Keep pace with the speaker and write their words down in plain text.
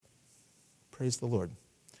Praise the Lord.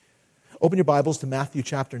 Open your Bibles to Matthew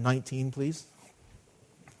chapter 19, please.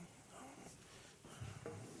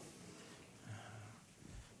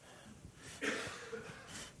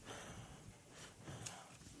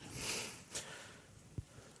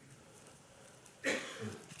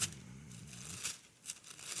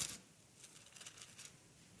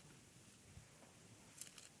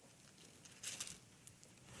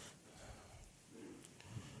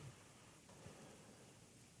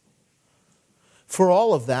 For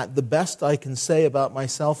all of that, the best I can say about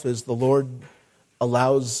myself is the Lord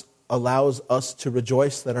allows us to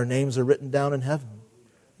rejoice that our names are written down in heaven.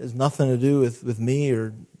 It has nothing to do with me,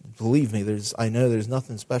 or believe me, I know there's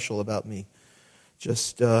nothing special about me.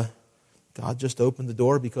 God just opened the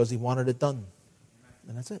door because He wanted it done.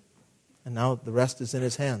 And that's it. And now the rest is in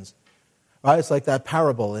His hands. Right? It's like that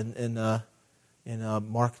parable in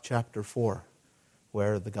Mark chapter 4,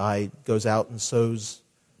 where the guy goes out and sows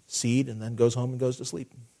seed and then goes home and goes to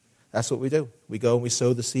sleep. That's what we do. We go and we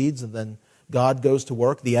sow the seeds, and then God goes to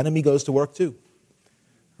work. The enemy goes to work too,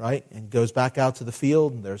 right? And goes back out to the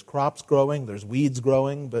field, and there's crops growing, there's weeds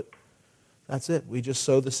growing, but that's it. We just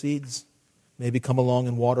sow the seeds, maybe come along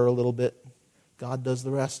and water a little bit. God does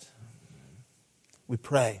the rest. We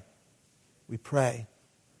pray,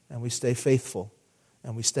 and we stay faithful,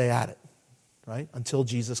 and we stay at it, right? Until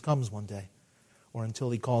Jesus comes one day, or until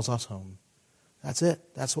He calls us home. That's it.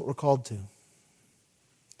 That's what we're called to.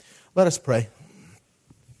 Let us pray.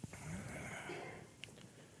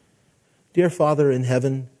 Dear Father in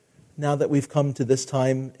heaven, now that we've come to this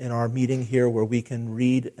time in our meeting here where we can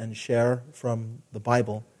read and share from the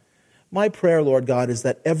Bible, my prayer, Lord God, is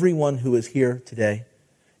that everyone who is here today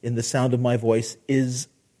in the sound of my voice is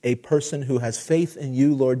a person who has faith in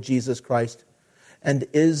You, Lord Jesus Christ, and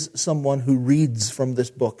is someone who reads from this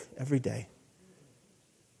book every day.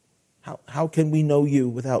 How can we know You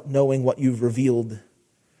without knowing what You've revealed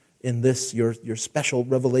in this, your special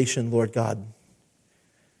revelation, Lord God?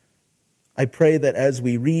 I pray that as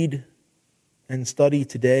we read and study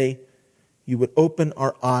today, You would open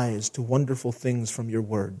our eyes to wonderful things from Your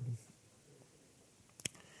Word.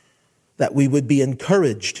 That we would be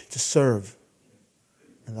encouraged to serve,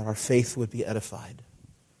 and that our faith would be edified.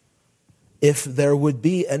 If there would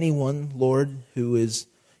be anyone, Lord, who is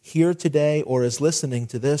here today or is listening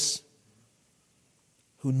to this,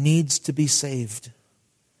 who needs to be saved,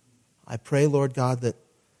 I pray, Lord God, that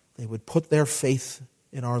they would put their faith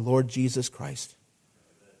in our Lord Jesus Christ,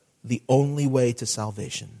 the only way to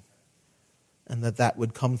salvation, and that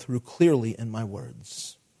would come through clearly in my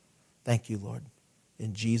words. Thank You, Lord.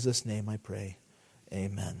 In Jesus' name I pray.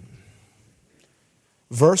 Amen.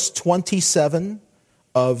 Verse 27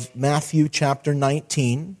 of Matthew chapter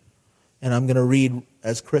 19, and I'm going to read,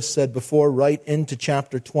 as Chris said before, right into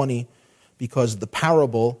chapter 20, because the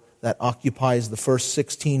parable that occupies the first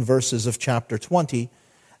 16 verses of chapter 20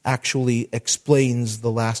 actually explains the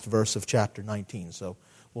last verse of chapter 19. So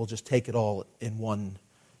we'll just take it all in one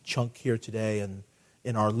chunk here today, and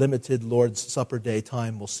in our limited Lord's Supper Day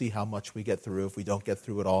time, we'll see how much we get through. If we don't get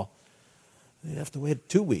through it all, we have to wait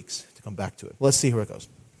 2 weeks to come back to it. Let's see where it goes.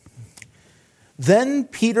 Then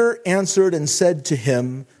Peter answered and said to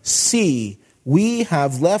him, "See, we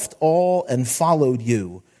have left all and followed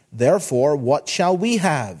You. Therefore, what shall we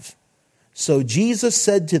have?" So Jesus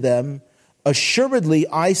said to them, "Assuredly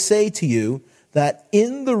I say to you that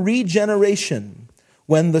in the regeneration,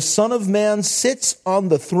 when the Son of Man sits on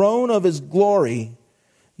the throne of His glory,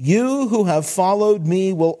 you who have followed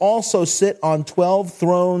Me will also sit on 12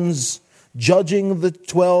 thrones, judging the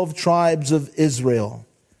 12 tribes of Israel.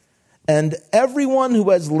 And everyone who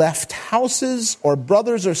has left houses or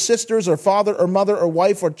brothers or sisters or father or mother or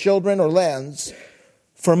wife or children or lands,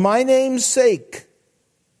 for My name's sake,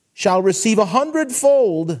 shall receive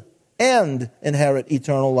 100-fold and inherit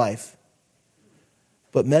eternal life.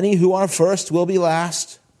 But many who are first will be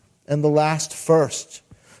last, and the last first.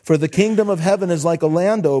 For the kingdom of heaven is like a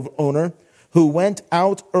landowner who went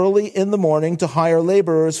out early in the morning to hire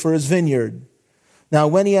laborers for his vineyard. Now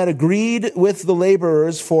when he had agreed with the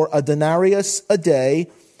laborers for a denarius a day,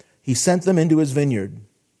 he sent them into his vineyard.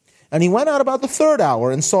 And he went out about the 3rd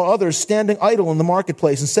hour and saw others standing idle in the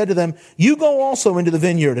marketplace and said to them, 'You go also into the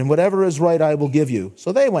vineyard, and whatever is right I will give you.'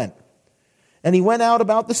 So they went. And he went out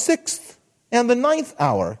about the 6th and the 9th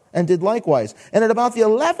hour and did likewise. And at about the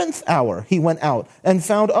 11th hour he went out and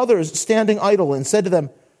found others standing idle and said to them,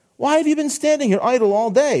 'Why have you been standing here idle all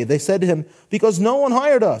day?' They said to him, 'Because no one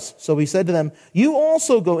hired us.' So he said to them, 'You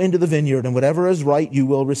also go into the vineyard, and whatever is right you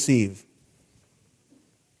will receive.'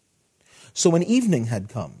 So when evening had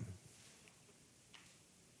come,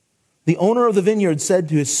 the owner of the vineyard said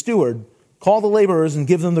to his steward, Call the laborers and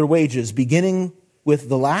give them their wages, beginning with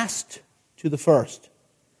the last to the first.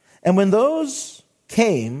 And when those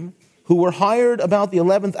came who were hired about the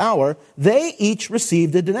 11th hour, they each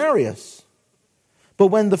received a denarius. But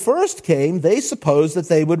when the first came, they supposed that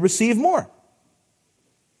they would receive more.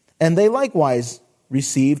 And they likewise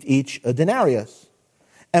received each a denarius.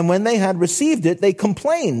 And when they had received it, they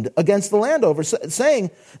complained against the landowner,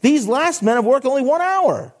 saying, "These last men have worked only 1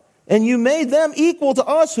 hour, and you made them equal to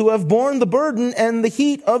us who have borne the burden and the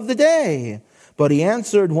heat of the day." But he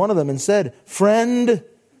answered one of them and said, "Friend,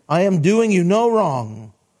 I am doing you no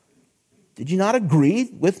wrong. Did you not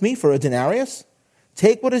agree with me for a denarius?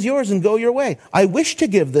 Take what is yours and go your way. I wish to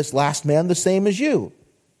give this last man the same as you.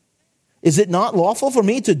 Is it not lawful for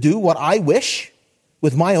me to do what I wish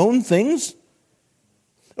with my own things?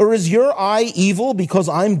 Or is your eye evil because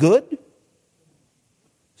I'm good?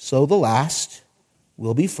 So the last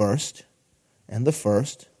will be first, and the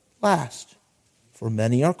first last. For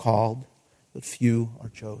many are called, but few are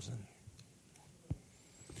chosen."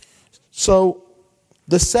 So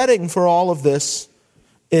the setting for all of this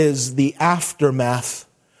is the aftermath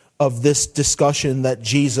of this discussion that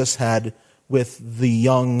Jesus had with the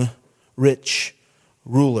young rich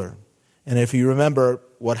ruler. And if you remember,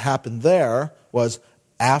 what happened there was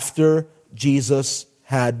after Jesus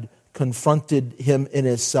had confronted him in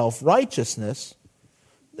his self-righteousness,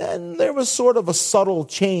 then there was sort of a subtle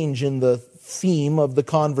change in the theme of the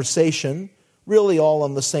conversation, really all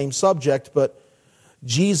on the same subject, but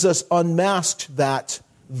Jesus unmasked that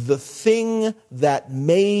the thing that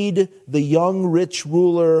made the young rich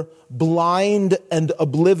ruler blind and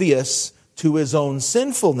oblivious to his own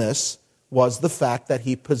sinfulness was the fact that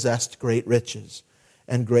he possessed great riches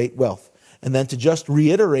and great wealth. And then to just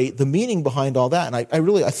reiterate the meaning behind all that, and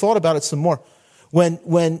I thought about it some more.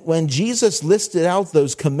 When Jesus listed out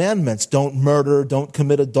those commandments, don't murder, don't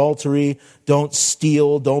commit adultery, don't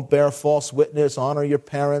steal, don't bear false witness, honor your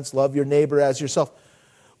parents, love your neighbor as yourself.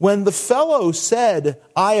 When the fellow said,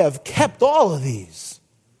 "I have kept all of these,"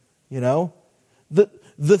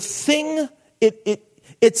 the thing,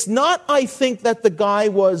 it's not, I think, that the guy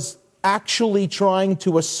was actually trying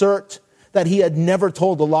to assert that he had never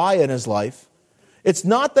told a lie in his life. It's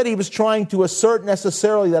not that he was trying to assert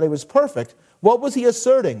necessarily that he was perfect. What was he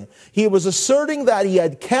asserting? He was asserting that he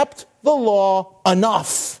had kept the law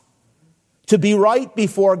enough to be right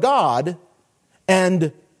before God,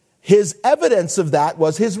 and his evidence of that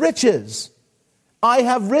was his riches. I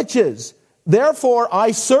have riches. Therefore,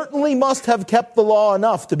 I certainly must have kept the law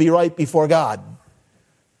enough to be right before God.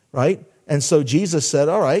 Right? And so Jesus said,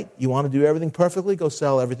 all right, you want to do everything perfectly? Go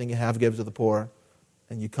sell everything you have, give it to the poor,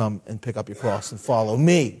 and you come and pick up your cross and follow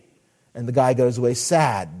me. And the guy goes away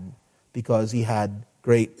sad because he had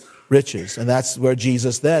great riches. And that's where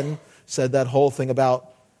Jesus then said that whole thing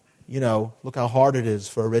about, look how hard it is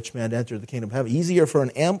for a rich man to enter the kingdom of heaven. Easier for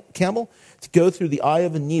an camel to go through the eye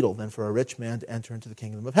of a needle than for a rich man to enter into the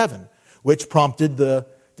kingdom of heaven, which prompted the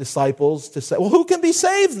disciples to say, well, who can be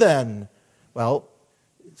saved then? Well,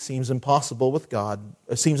 it seems impossible with God.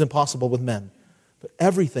 It seems impossible with men. But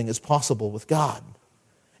everything is possible with God.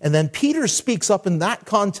 And then Peter speaks up in that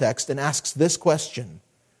context and asks this question.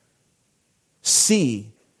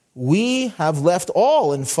 See, we have left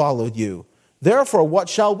all and followed you. Therefore, what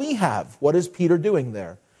shall we have? What is Peter doing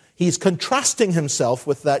there? He's contrasting himself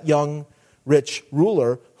with that young rich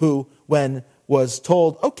ruler who, when was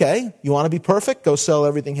told, okay, you want to be perfect? Go sell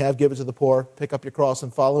everything you have, give it to the poor, pick up your cross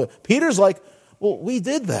and follow it. Peter's like, well, we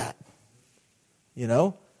did that.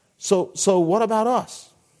 So what about us?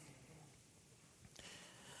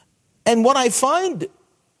 And what I find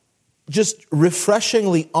just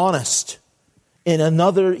refreshingly honest in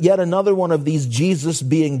yet another one of these Jesus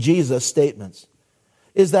being Jesus statements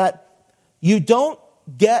is that you don't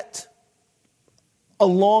get a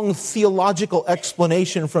long theological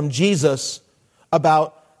explanation from Jesus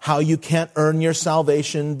about how you can't earn your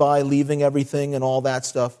salvation by leaving everything and all that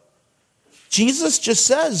stuff. Jesus just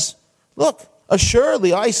says, look,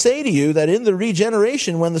 assuredly I say to you that in the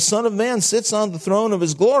regeneration, when the Son of Man sits on the throne of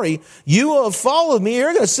his glory, you will have followed me.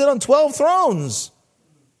 You're going to sit on 12 thrones.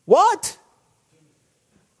 What?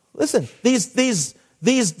 Listen, these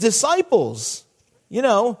disciples,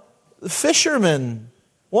 fishermen,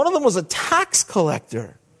 one of them was a tax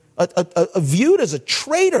collector, viewed as a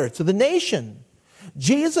traitor to the nation.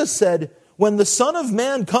 Jesus said, when the Son of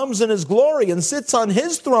Man comes in his glory and sits on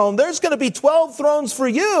his throne, there's going to be 12 thrones for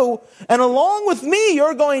you, and along with me,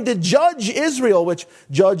 you're going to judge Israel, which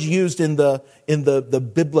judge used in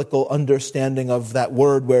the biblical understanding of that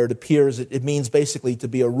word where it appears, it means basically to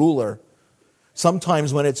be a ruler.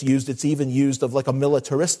 Sometimes when it's used, it's even used of like a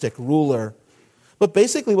militaristic ruler. But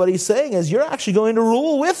basically what he's saying is, you're actually going to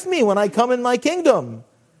rule with me when I come in my kingdom.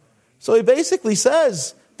 So he basically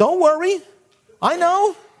says, don't worry. I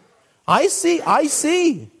know. I see,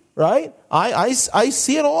 right? I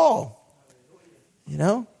see it all. You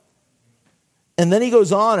know? And then he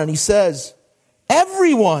goes on and he says,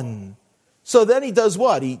 everyone. So then he does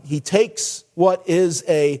what? He takes what is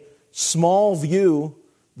a small view,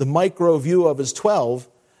 the micro view of his 12,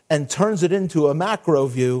 and turns it into a macro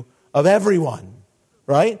view of everyone.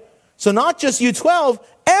 Right? So not just you 12,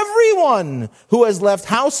 everyone who has left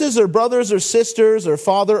houses or brothers or sisters or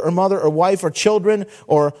father or mother or wife or children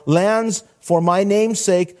or lands for my name's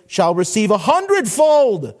sake shall receive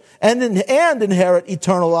 100-fold and inherit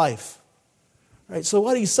eternal life. Right? So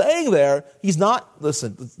what he's saying there, he's not,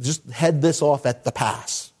 listen, just head this off at the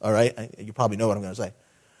pass. All right? You probably know what I'm going to say.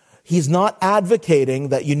 He's not advocating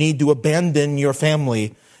that you need to abandon your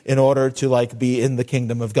family in order to be in the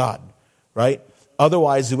kingdom of God. Right?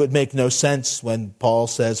 Otherwise, it would make no sense when Paul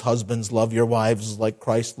says, husbands, love your wives like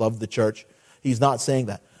Christ loved the church. He's not saying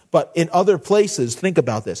that. But in other places, think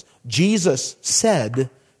about this. Jesus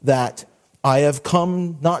said that I have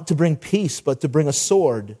come not to bring peace, but to bring a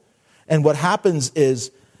sword. And what happens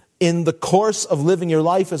is, in the course of living your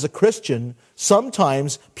life as a Christian,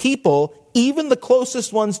 sometimes people, even the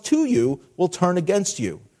closest ones to you, will turn against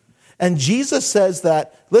you. And Jesus says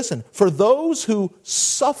that, listen, for those who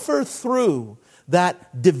suffer through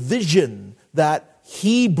that division that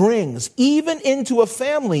he brings, even into a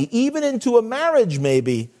family, even into a marriage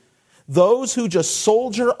maybe, those who just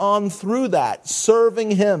soldier on through that,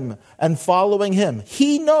 serving him and following him,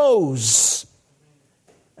 he knows,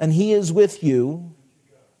 and he is with you,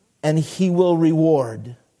 and he will reward.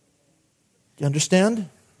 Do you understand?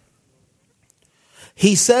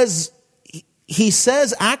 He says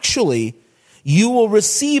actually, you will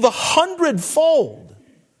receive 100-fold.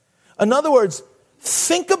 In other words,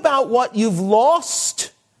 think about what you've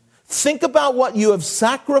lost. Think about what you have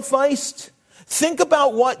sacrificed. Think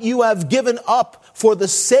about what you have given up for the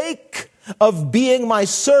sake of being my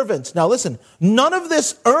servant. Now listen, none of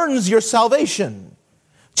this earns your salvation.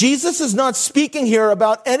 Jesus is not speaking here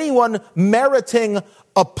about anyone meriting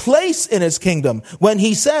a place in his kingdom. When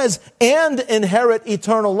he says, and inherit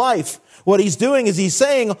eternal life, what he's doing is he's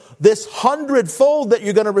saying this 100-fold that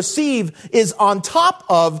you're going to receive is on top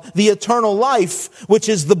of the eternal life, which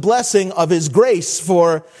is the blessing of his grace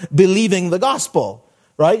for believing the gospel,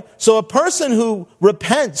 right? So a person who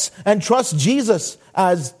repents and trusts Jesus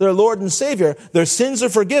as their Lord and Savior, their sins are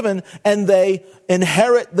forgiven and they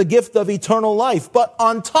inherit the gift of eternal life. But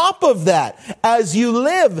on top of that, as you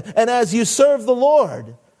live and as you serve the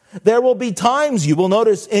Lord, there will be times you will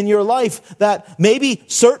notice in your life that maybe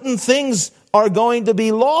certain things are going to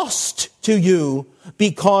be lost to you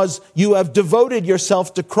because you have devoted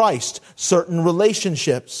yourself to Christ. Certain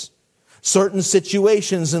relationships, certain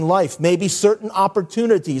situations in life, maybe certain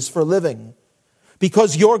opportunities for living,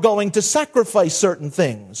 because you're going to sacrifice certain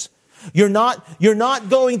things. You're not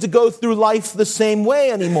going to go through life the same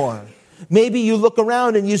way anymore. Maybe you look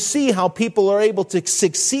around and you see how people are able to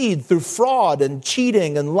succeed through fraud and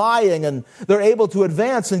cheating and lying, and they're able to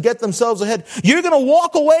advance and get themselves ahead. You're going to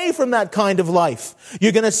walk away from that kind of life.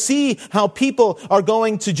 You're going to see how people are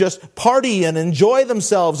going to just party and enjoy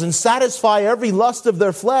themselves and satisfy every lust of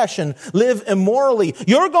their flesh and live immorally.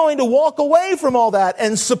 You're going to walk away from all that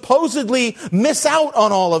and supposedly miss out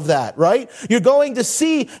on all of that, right? You're going to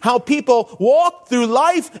see how people walk through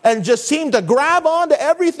life and just seem to grab onto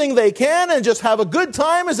everything they can and just have a good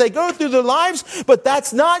time as they go through their lives, but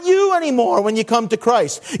that's not you anymore when you come to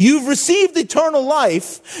Christ. You've received eternal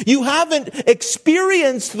life. You haven't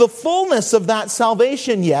experienced the fullness of that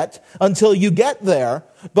salvation yet until you get there,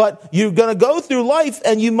 but you're going to go through life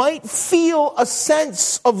and you might feel a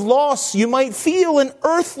sense of loss. You might feel an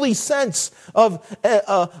earthly sense of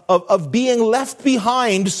being left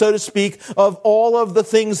behind, so to speak, of all of the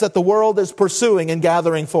things that the world is pursuing and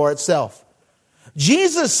gathering for itself.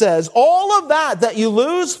 Jesus says, all of that you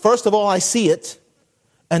lose, first of all, I see it,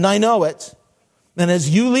 and I know it. And as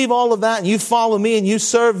you leave all of that, and you follow me, and you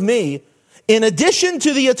serve me, in addition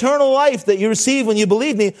to the eternal life that you receive when you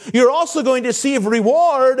believe me, you're also going to receive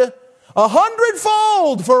reward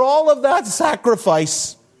 100-fold for all of that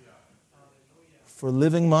sacrifice. For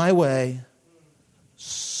living my way,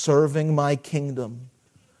 serving my kingdom,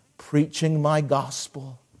 preaching my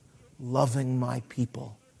gospel, loving my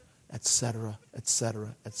people, etc.,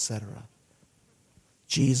 etc., etc.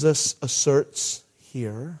 Jesus asserts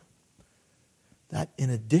here that in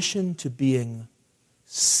addition to being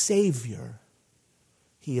Savior,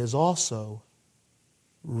 he is also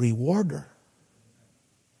rewarder.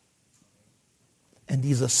 And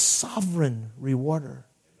he's a sovereign rewarder.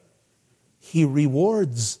 He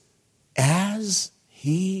rewards as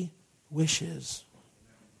he wishes.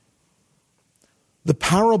 The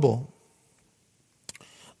parable,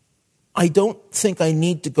 I don't think I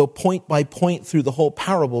need to go point by point through the whole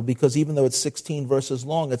parable, because even though it's 16 verses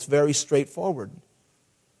long, it's very straightforward.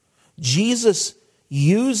 Jesus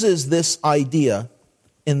uses this idea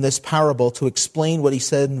in this parable to explain what he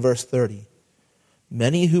said in verse 30.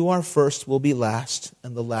 Many who are first will be last,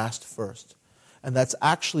 and the last first. And that's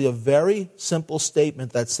actually a very simple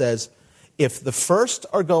statement that says, if the first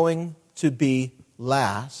are going to be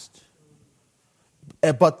last,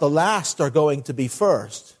 but the last are going to be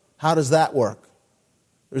first, how does that work?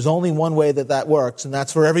 There's only one way that works, and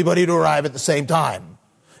that's for everybody to arrive at the same time.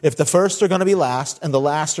 If the first are going to be last and the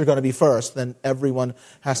last are going to be first, then everyone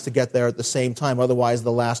has to get there at the same time. Otherwise,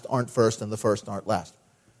 the last aren't first and the first aren't last.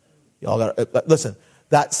 Y'all got listen,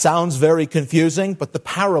 that sounds very confusing, but the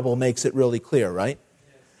parable makes it really clear, right?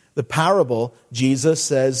 The parable, Jesus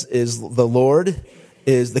says, is the Lord,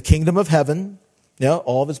 is the kingdom of heaven. You know,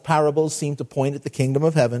 all of his parables seem to point at the kingdom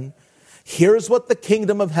of heaven. Here's what the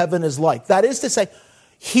kingdom of heaven is like. That is to say,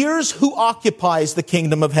 here's who occupies the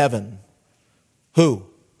kingdom of heaven. Who?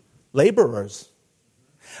 Laborers.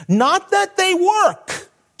 Not that they work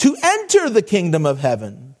to enter the kingdom of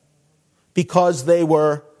heaven, because they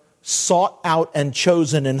were sought out and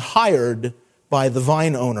chosen and hired by the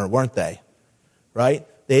vine owner, weren't they? Right?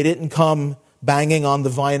 They didn't come banging on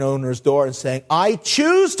the vine owner's door and saying, I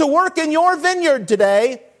choose to work in your vineyard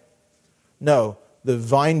today. No, the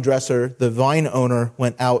vine dresser, the vine owner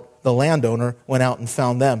went out, the landowner went out and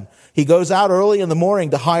found them. He goes out early in the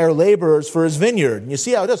morning to hire laborers for his vineyard. And you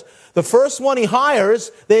see how it is. The first one he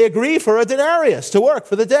hires, they agree for a denarius to work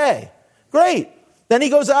for the day. Great. Then he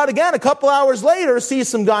goes out again a couple hours later, sees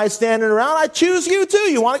some guys standing around. I choose you too.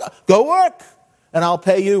 You want to go work? And I'll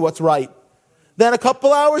pay you what's right. Then a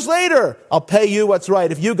couple hours later, I'll pay you what's right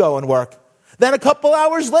if you go and work. Then a couple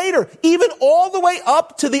hours later, even all the way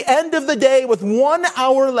up to the end of the day with 1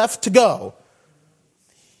 hour left to go,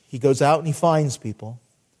 he goes out and he finds people.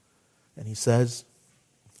 And he says,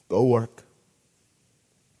 go work.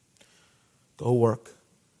 Go work,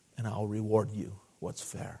 and I'll reward you what's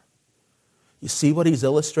fair. You see what he's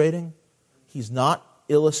illustrating? He's not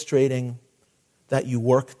illustrating that you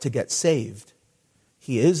work to get saved.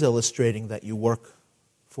 He is illustrating that you work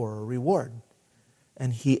for a reward.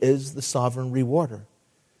 And he is the sovereign rewarder.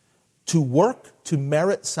 To work to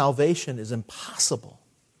merit salvation is impossible.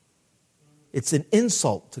 It's an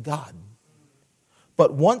insult to God.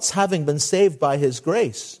 But once having been saved by his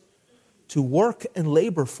grace, to work and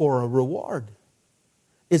labor for a reward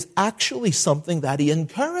is actually something that he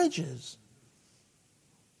encourages.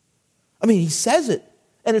 I mean, he says it,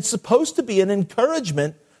 and it's supposed to be an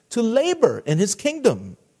encouragement to labor in his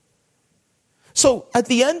kingdom. So at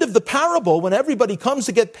the end of the parable, when everybody comes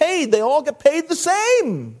to get paid, they all get paid the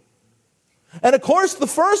same. And of course, the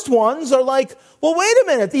first ones are like, well, wait a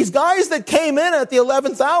minute. These guys that came in at the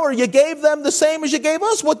 11th hour, you gave them the same as you gave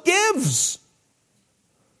us. What gives?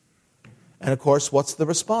 And of course, what's the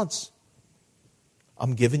response?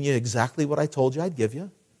 I'm giving you exactly what I told you I'd give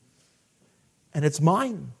you. And it's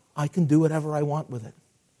mine. I can do whatever I want with it.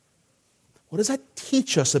 What does that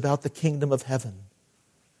teach us about the kingdom of heaven?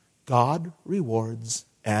 God rewards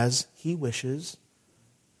as he wishes.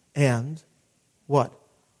 And what?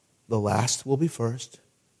 The last will be first.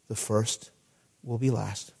 The first will be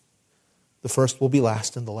last. The first will be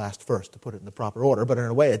last and the last first, to put it in the proper order. But in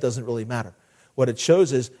a way, it doesn't really matter. What it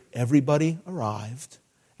shows is everybody arrived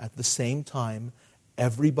at the same time.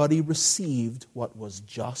 Everybody received what was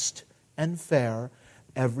just and fair.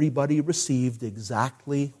 Everybody received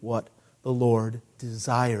exactly what the Lord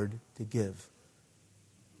desired to give.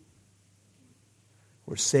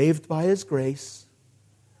 We're saved by his grace.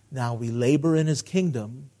 Now we labor in his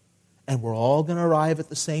kingdom, and we're all going to arrive at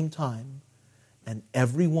the same time, and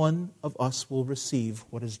every one of us will receive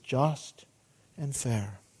what is just and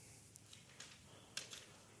fair.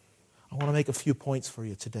 I want to make a few points for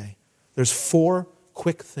you today. There's 4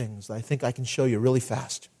 quick things that I think I can show you really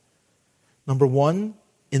fast. Number 1,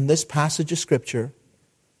 in this passage of Scripture,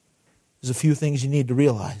 there's a few things you need to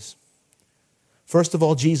realize. First of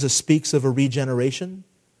all, Jesus speaks of a regeneration.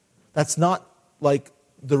 That's not like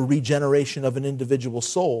the regeneration of an individual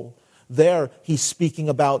soul. There, he's speaking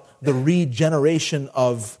about the regeneration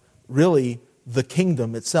of really the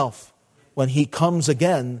kingdom itself. When he comes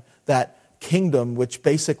again, that kingdom, which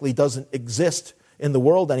basically doesn't exist in the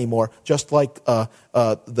world anymore, just like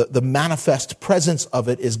the manifest presence of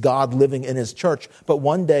it is God living in his church. But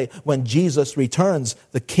one day when Jesus returns,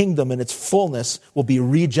 the kingdom in its fullness will be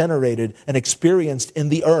regenerated and experienced in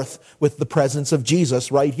the earth with the presence of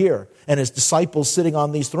Jesus right here and his disciples sitting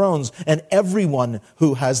on these thrones, and everyone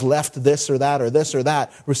who has left this or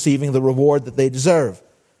that receiving the reward that they deserve.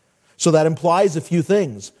 So that implies a few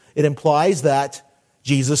things. It implies that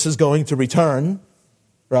Jesus is going to return,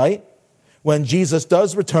 right? When Jesus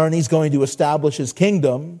does return, he's going to establish his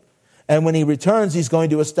kingdom. And when he returns, he's going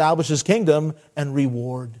to establish his kingdom and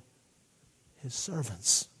reward his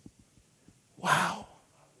servants. Wow.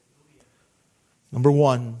 Number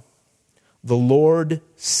one, the Lord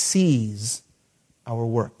sees our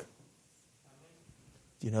work.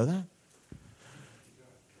 Do you know that?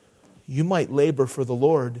 You might labor for the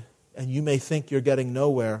Lord, and you may think you're getting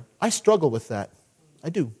nowhere. I struggle with that. I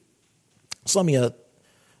do. Some of you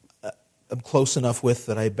I'm close enough with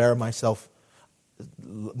that I bear myself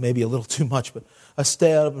maybe a little too much, but I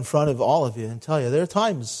stay up in front of all of you and tell you there are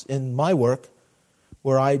times in my work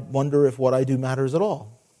where I wonder if what I do matters at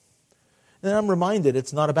all. And then I'm reminded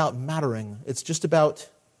it's not about mattering. It's just about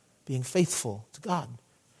being faithful to God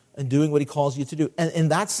and doing what he calls you to do. And in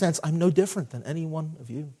that sense, I'm no different than any one of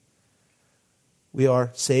you. We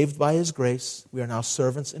are saved by his grace. We are now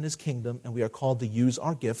servants in his kingdom, and we are called to use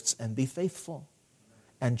our gifts and be faithful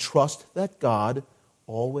and trust that God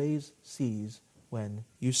always sees when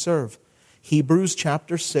you serve. Hebrews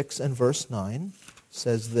chapter 6 and verse 9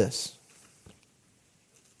 says this.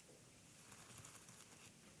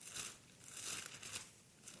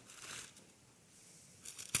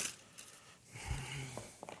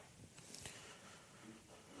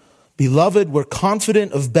 Beloved, we're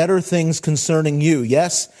confident of better things concerning you.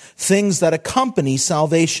 Yes, things that accompany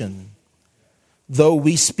salvation, though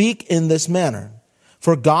we speak in this manner.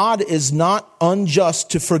 For God is not unjust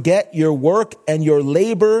to forget your work and your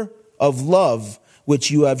labor of love, which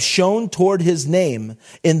you have shown toward his name,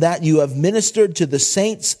 in that you have ministered to the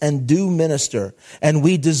saints and do minister. And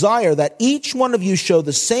we desire that each one of you show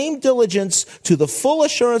the same diligence to the full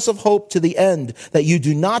assurance of hope to the end, that you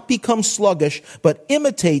do not become sluggish, but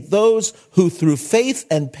imitate those who through faith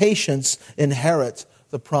and patience inherit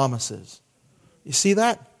the promises. You see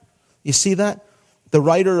that? You see that? The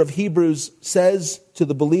writer of Hebrews says to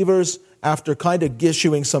the believers, after kind of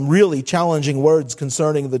issuing some really challenging words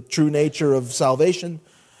concerning the true nature of salvation,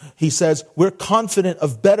 he says, we're confident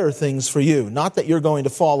of better things for you. Not that you're going to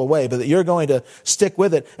fall away, but that you're going to stick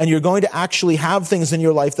with it, and you're going to actually have things in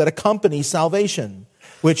your life that accompany salvation,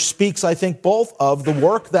 which speaks, I think, both of the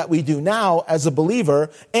work that we do now as a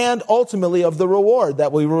believer and ultimately of the reward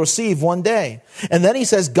that we will receive one day. And then he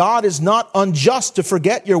says, God is not unjust to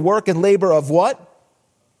forget your work and labor of what?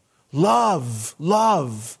 Love.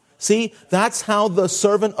 Love. See, that's how the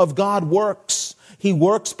servant of God works. He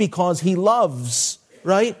works because he loves,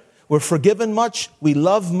 right? We're forgiven much, we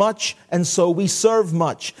love much, and so we serve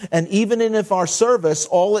much. And even if our service,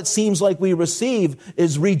 all it seems like we receive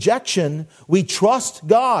is rejection, we trust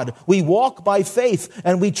God. We walk by faith,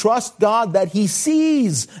 and we trust God that he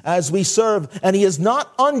sees as we serve, and he is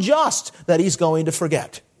not unjust that he's going to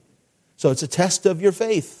forget. So it's a test of your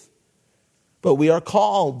faith. But we are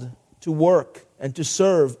called to work and to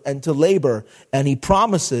serve and to labor. And he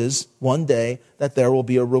promises one day that there will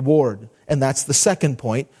be a reward. And that's the second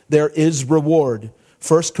point. There is reward.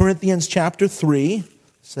 1 Corinthians chapter 3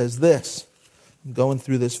 says this. I'm going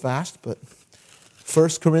through this fast, but 1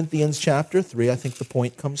 Corinthians chapter 3, I think the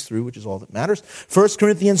point comes through, which is all that matters. 1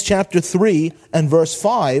 Corinthians chapter 3 and verse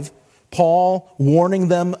 5, Paul warning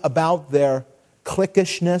them about their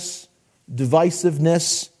cliquishness,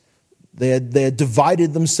 divisiveness. They had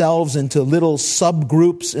divided themselves into little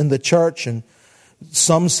subgroups in the church, and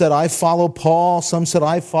some said, I follow Paul, some said,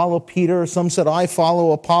 I follow Peter, some said, I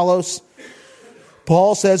follow Apollos.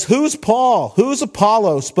 Paul says, who's Paul? Who's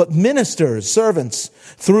Apollos? But ministers, servants,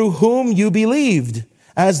 through whom you believed,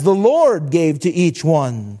 as the Lord gave to each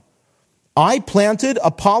one. I planted,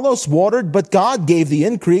 Apollos watered, but God gave the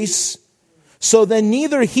increase. So then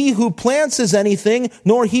neither he who plants is anything,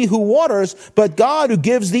 nor he who waters, but God who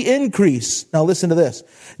gives the increase. Now listen to this.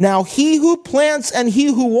 Now he who plants and he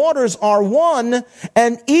who waters are one,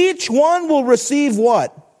 and each one will receive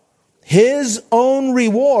what? His own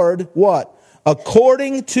reward, what?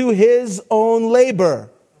 According to his own labor.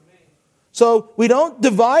 So we don't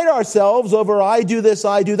divide ourselves over I do this,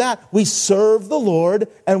 I do that. We serve the Lord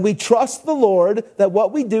and we trust the Lord that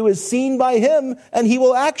what we do is seen by him, and he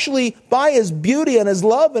will actually, by his beauty and his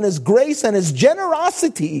love and his grace and his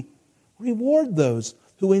generosity, reward those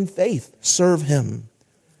who in faith serve him.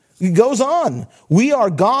 It goes on. We are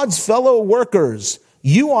God's fellow workers.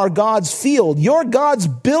 You are God's field. You're God's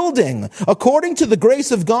building. According to the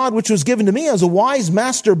grace of God which was given to me as a wise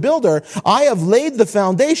master builder, I have laid the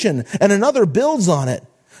foundation, and another builds on it.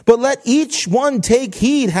 But let each one take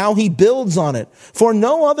heed how he builds on it. For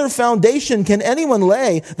no other foundation can anyone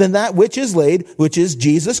lay than that which is laid, which is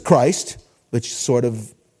Jesus Christ, which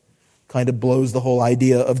kind of blows the whole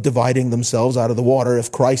idea of dividing themselves out of the water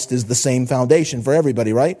if Christ is the same foundation for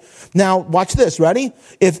everybody, right? Now, watch this. Ready?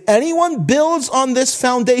 If anyone builds on this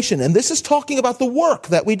foundation, and this is talking about the work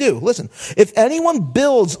that we do. Listen, if anyone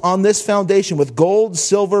builds on this foundation with gold,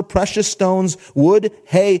 silver, precious stones, wood,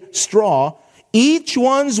 hay, straw, each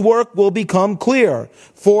one's work will become clear.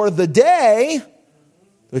 For the day,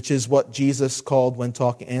 which is what Jesus called when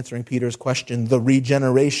answering Peter's question, the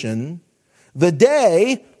regeneration, the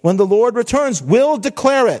day when the Lord returns will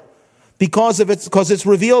declare it because it's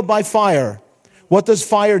revealed by fire. What does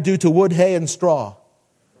fire do to wood, hay, and straw?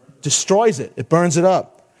 Destroys it. It burns it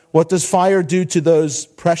up. What does fire do to those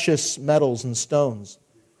precious metals and stones?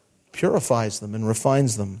 Purifies them and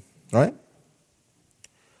refines them, right?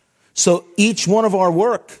 So each one of our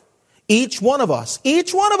work, each one of us,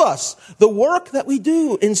 the work that we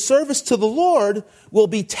do in service to the Lord will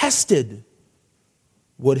be tested.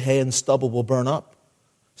 Wood, hay, and stubble will burn up.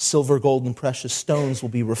 Silver, gold, and precious stones will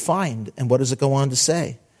be refined. And what does it go on to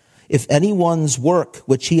say? If anyone's work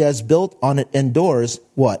which he has built on it endures,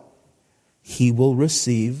 what? He will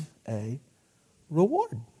receive a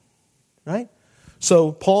reward. Right?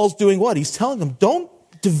 So Paul's doing what? He's telling them, don't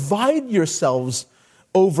divide yourselves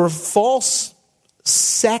over false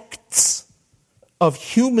sects of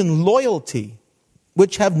human loyalty,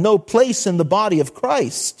 which have no place in the body of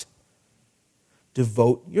Christ.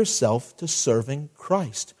 Devote yourself to serving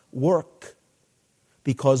Christ. Work.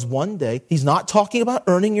 Because one day, he's not talking about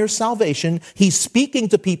earning your salvation. He's speaking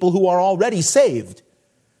to people who are already saved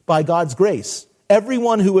by God's grace.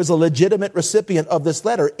 Everyone who is a legitimate recipient of this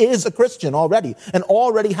letter is a Christian already and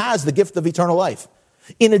already has the gift of eternal life.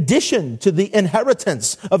 In addition to the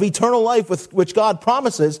inheritance of eternal life with which God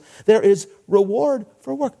promises, there is reward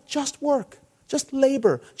for work. Just work. Just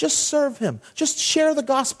labor. Just serve Him. Just share the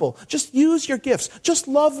gospel. Just use your gifts. Just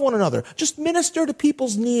love one another. Just minister to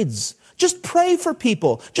people's needs. Just pray for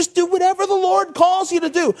people. Just do whatever the Lord calls you to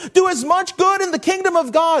do. Do as much good in the kingdom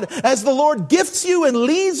of God as the Lord gifts you and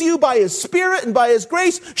leads you by His Spirit and by His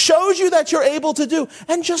grace, shows you that you're able to do.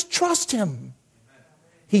 And just trust Him.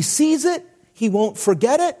 He sees it. He won't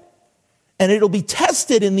forget it. And it'll be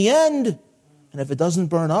tested in the end. And if it doesn't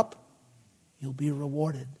burn up, you'll be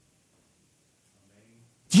rewarded.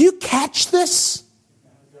 Do you catch this?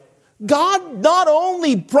 God not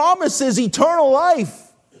only promises eternal life,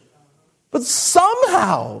 but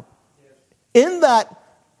somehow, in that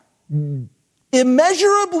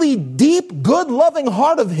immeasurably deep, good, loving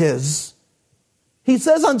heart of His, He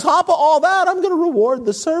says, on top of all that, I'm going to reward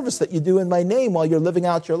the service that you do in my name while you're living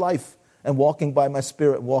out your life and walking by my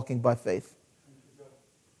Spirit, walking by faith.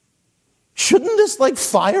 Shouldn't this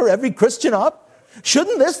fire every Christian up?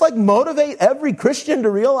 Shouldn't this motivate every Christian to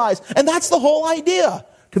realize, and that's the whole idea,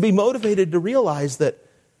 to be motivated to realize that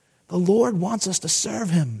the Lord wants us to serve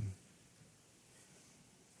Him.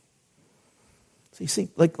 So you see,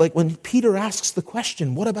 like when Peter asks the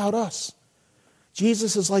question, what about us?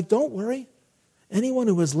 Jesus is like, don't worry. Anyone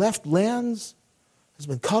who has left lands, has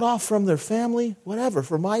been cut off from their family, whatever,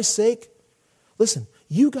 for my sake, listen,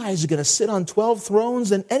 you guys are going to sit on 12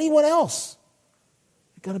 thrones and anyone else,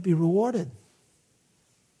 you're going to be rewarded.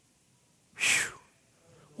 Whew.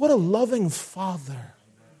 What a loving Father.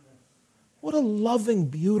 What a loving,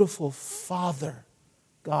 beautiful Father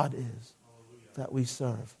God is that we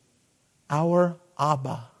serve. Our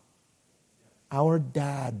Abba, our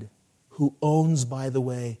Dad, who owns, by the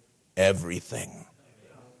way, everything.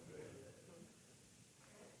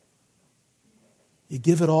 You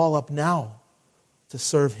give it all up now to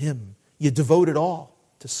serve Him. You devote it all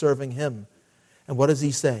to serving Him. And what does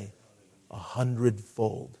He say?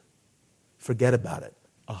 100-fold. Forget about it.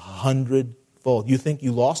 100-fold. You think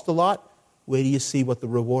you lost a lot? Wait till you see what the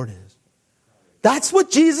reward is. That's what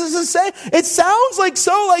Jesus is saying. It sounds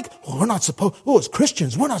we're not supposed, as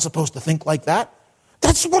Christians, we're not supposed to think like that.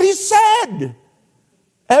 That's what He said.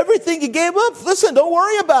 Everything you gave up, listen, don't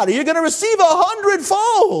worry about it. You're going to receive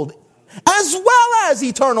 100-fold as well as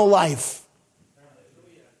eternal life.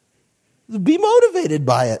 Be motivated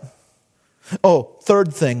by it. Oh,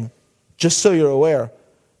 third thing, just so you're aware,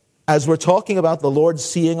 as we're talking about the Lord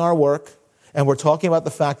seeing our work, and we're talking about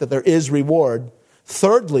the fact that there is reward,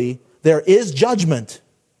 thirdly, there is judgment.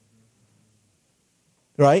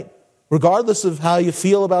 Right? Regardless of how you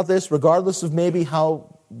feel about this, regardless of maybe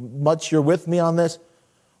how much you're with me on this.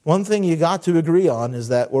 One thing you got to agree on is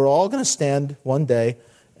that we're all going to stand one day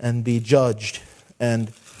and be judged.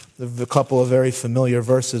 And there's a couple of very familiar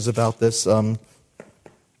verses about this. 2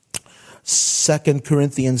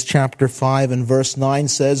 Corinthians chapter 5 and verse 9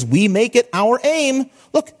 says, we make it our aim.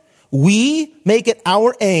 Look, we make it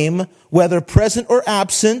our aim, whether present or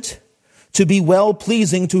absent, to be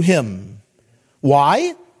well-pleasing to him.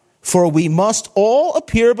 Why? For we must all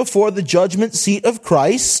appear before the judgment seat of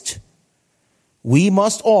Christ. We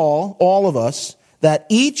must all of us, that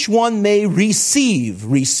each one may receive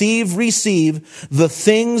the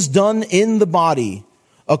things done in the body,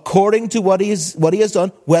 according to what he has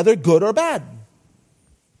done, whether good or bad.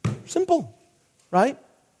 Simple, right?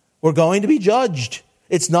 We're going to be judged.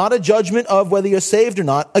 It's not a judgment of whether you're saved or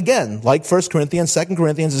not. Again, like 1 Corinthians, 2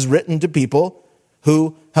 Corinthians is written to people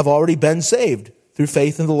who have already been saved through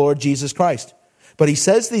faith in the Lord Jesus Christ. But he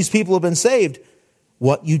says to these people who have been saved,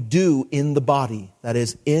 what you do in the body, that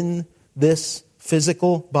is, in this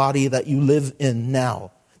physical body that you live in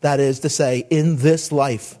now, that is to say, in this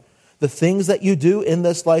life, the things that you do in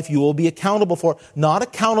this life you will be accountable for. Not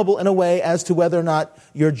accountable in a way as to whether or not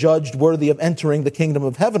you're judged worthy of entering the kingdom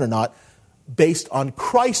of heaven or not. Based on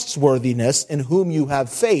Christ's worthiness, in whom you have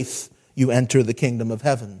faith, you enter the kingdom of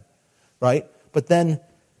heaven. Right? But then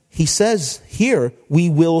he says here, we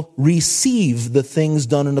will receive the things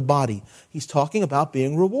done in the body. He's talking about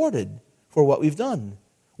being rewarded for what we've done,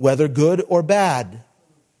 whether good or bad.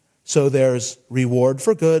 So there's reward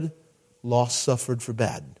for good, loss suffered for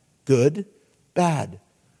bad. Good, bad.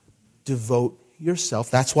 Devote yourself.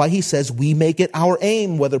 That's why he says we make it our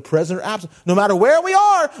aim, whether present or absent. No matter where we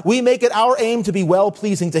are, we make it our aim to be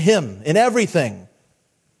well-pleasing to him in everything.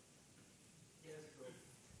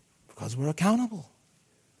 Because we're accountable.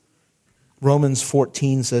 Romans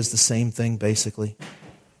 14 says the same thing, basically.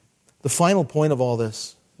 The final point of all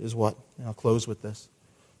this is what? And I'll close with this.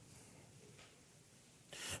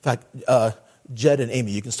 In fact, Jed and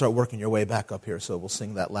Amy, you can start working your way back up here, so we'll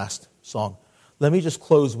sing that last song. Let me just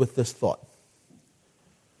close with this thought.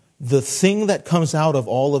 The thing that comes out of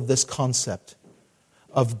all of this concept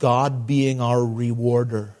of God being our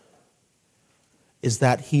rewarder is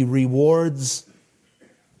that he rewards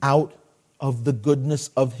out of the goodness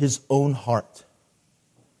of his own heart.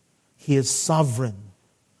 He is sovereign.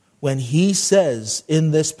 When he says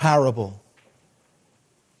in this parable,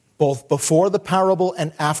 both before the parable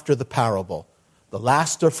and after the parable, the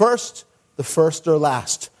last are first, the first are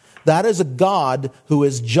last. That is a God who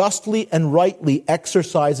is justly and rightly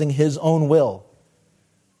exercising his own will.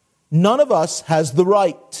 None of us has the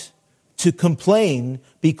right to complain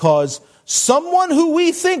because someone who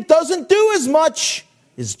we think doesn't do as much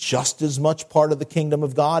is just as much part of the kingdom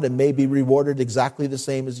of God and may be rewarded exactly the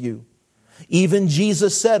same as you. Even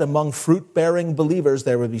Jesus said among fruit-bearing believers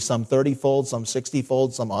there would be some 30-fold, some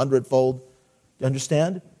 60-fold, some 100-fold. Do you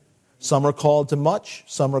understand? Some are called to much,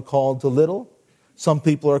 some are called to little. Some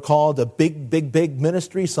people are called to big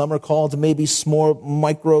ministry. Some are called to maybe small,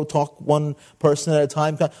 micro talk, one person at a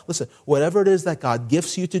time. Listen, whatever it is that God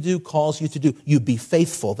gifts you to do, calls you to do, you be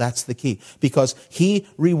faithful. That's the key. Because he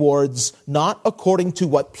rewards not according to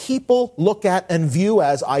what people look at and view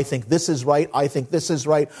as, I think this is right, I think this is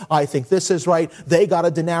right, I think this is right. They got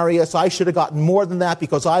a denarius. I should have gotten more than that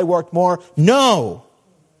because I worked more. No.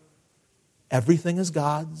 Everything is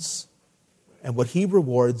God's. And what he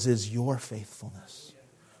rewards is your faithfulness.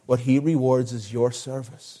 What he rewards is your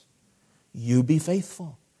service. You be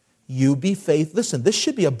faithful. You be faithful. Listen, this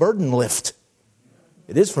should be a burden lift.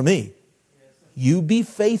 It is for me. You be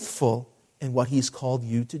faithful in what he's called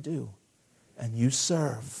you to do. And you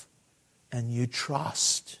serve. And you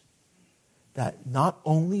trust that not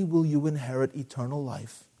only will you inherit eternal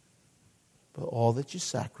life, but all that you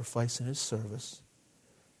sacrifice in his service,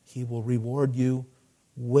 he will reward you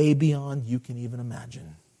way beyond you can even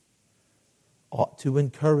imagine. Ought to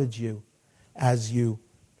encourage you as you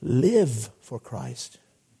live for Christ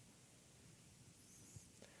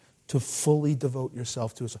to fully devote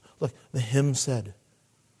yourself to his. Look, the hymn said,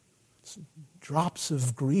 drops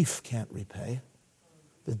of grief can't repay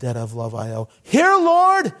the debt of love I owe. Here,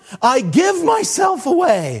 Lord, I give myself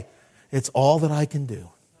away. It's all that I can do.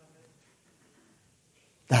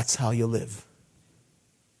 That's how you live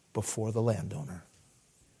before the landowner.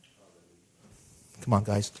 Come on,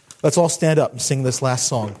 guys. Let's all stand up and sing this last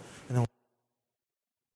song.